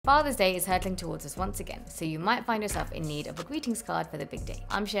Father's Day is hurtling towards us once again, so you might find yourself in need of a greetings card for the big day.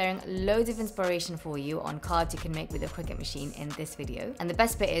 I'm sharing loads of inspiration for you on cards you can make with your Cricut machine in this video, and the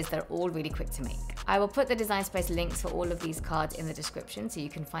best bit is they're all really quick to make. I will put the Design Space links for all of these cards in the description so you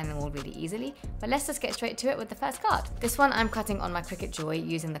can find them all really easily, but let's just get straight to it with the first card. This one I'm cutting on my Cricut Joy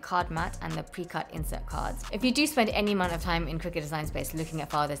using the card mat and the pre-cut insert cards. If you do spend any amount of time in Cricut Design Space looking at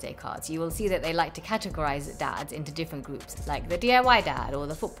Father's Day cards, you will see that they like to categorize dads into different groups, like the DIY dad or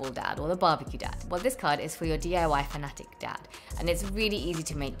the football dad or the barbecue dad. Well, this card is for your DIY fanatic dad, and it's really easy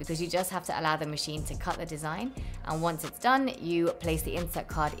to make because you just have to allow the machine to cut the design, and once it's done, you place the insert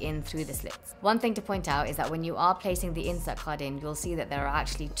card in through the slits. One thing to point out is that when you are placing the insert card in, you'll see that there are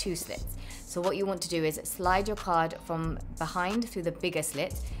actually two slits. So what you want to do is slide your card from behind through the bigger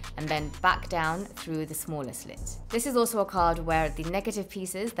slit and then back down through the smaller slit. This is also a card where the negative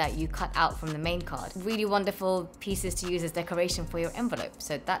pieces that you cut out from the main card, really wonderful pieces to use as decoration for your envelope.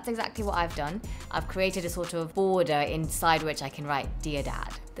 So that's exactly what I've done. I've created a sort of border inside which I can write Dear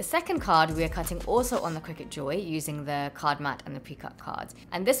Dad. The second card we are cutting also on the Cricut Joy using the card mat and the pre-cut cards.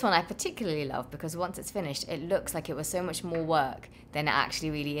 And this one I particularly love because once it's finished, it looks like it was so much more work than it actually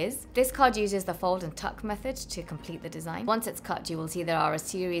really is. This card uses the fold and tuck method to complete the design. Once it's cut, you will see there are a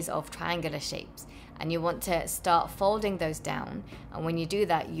series of triangular shapes, and you want to start folding those down. And when you do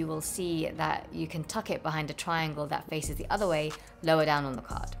that, you will see that you can tuck it behind a triangle that faces the other way, lower down on the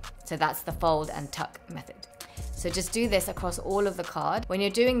card. So that's the fold and tuck method. So just do this across all of the card. When you're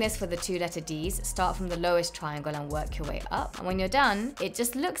doing this for the two-letter Ds, start from the lowest triangle and work your way up. And when you're done, it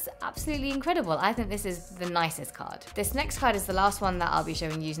just looks absolutely incredible. I think this is the nicest card. This next card is the last one that I'll be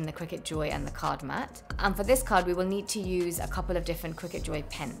showing using the Cricut Joy and the card mat. And for this card, we will need to use a couple of different Cricut Joy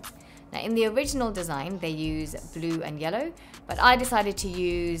pens. Now in the original design, they use blue and yellow, but I decided to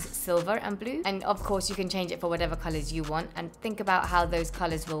use silver and blue. And of course you can change it for whatever colors you want, and think about how those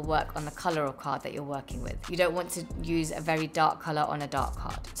colors will work on the color of card that you're working with. You don't want to use a very dark color on a dark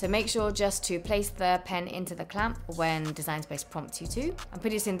card. So make sure just to place the pen into the clamp when Design Space prompts you to, and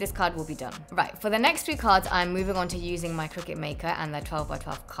pretty soon this card will be done. Right, for the next three cards, I'm moving on to using my Cricut Maker and the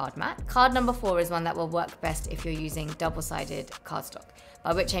 12x12 card mat. Card number 4 is one that will work best if you're using double-sided cardstock,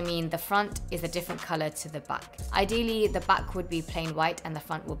 by which I mean the front is a different color to the back. Ideally, the back would be plain white and the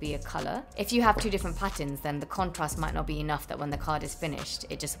front will be a color. If you have two different patterns, then the contrast might not be enough that when the card is finished,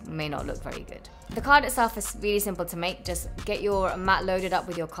 it just may not look very good. The card itself is really simple to make. Just get your mat loaded up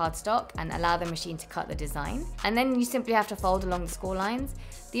with your cardstock and allow the machine to cut the design. And then you simply have to fold along the score lines.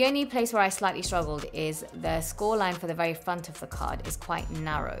 The only place where I slightly struggled is the score line for the very front of the card is quite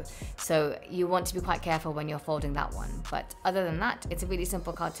narrow. So you want to be quite careful when you're folding that one. But other than that, it's a really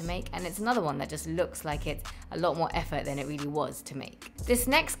simple card to make, and it's another one that just looks like it's a lot more effort than it really was to make. This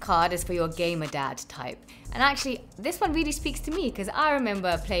next card is for your gamer dad type. And actually, this one really speaks to me because I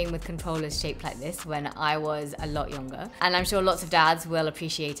remember playing with controllers shaped like this when I was a lot younger, and I'm sure lots of dads will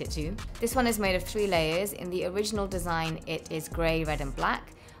appreciate it too. This one is made of 3 layers. In the original design, it is grey, red and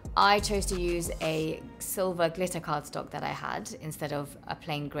black. I chose to use a silver glitter cardstock that I had instead of a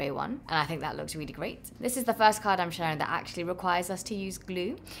plain grey one, and I think that looks really great. This is the first card I'm sharing that actually requires us to use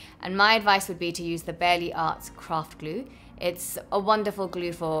glue, and my advice would be to use the Barely Arts craft glue. It's a wonderful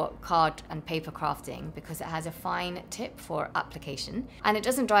glue for card and paper crafting because it has a fine tip for application, and it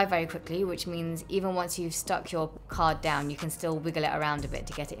doesn't dry very quickly, which means even once you've stuck your card down, you can still wiggle it around a bit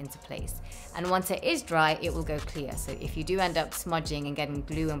to get it into place. And once it is dry, it will go clear. So if you do end up smudging and getting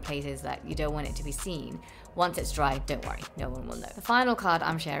glue in places that you don't want it to be seen, once it's dry, don't worry, no one will know. The final card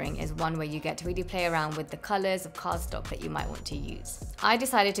I'm sharing is one where you get to really play around with the colors of cardstock that you might want to use. I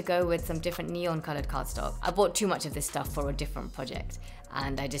decided to go with some different neon colored cardstock. I bought too much of this stuff for a different project,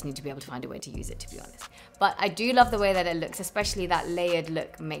 and I just need to be able to find a way to use it, to be honest. But I do love the way that it looks, especially that layered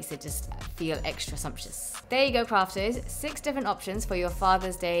look makes it just feel extra sumptuous. There you go, crafters. 6 different options for your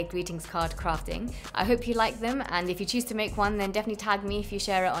Father's Day greetings card crafting. I hope you like them, and if you choose to make one, then definitely tag me if you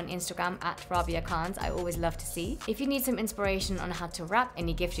share it on Instagram at Rabia Khans. I always love to see. If you need some inspiration on how to wrap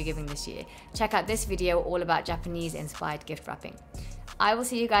any gift you're giving this year, check out this video all about Japanese inspired gift wrapping. I will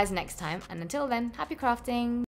see you guys next time, and until then, happy crafting!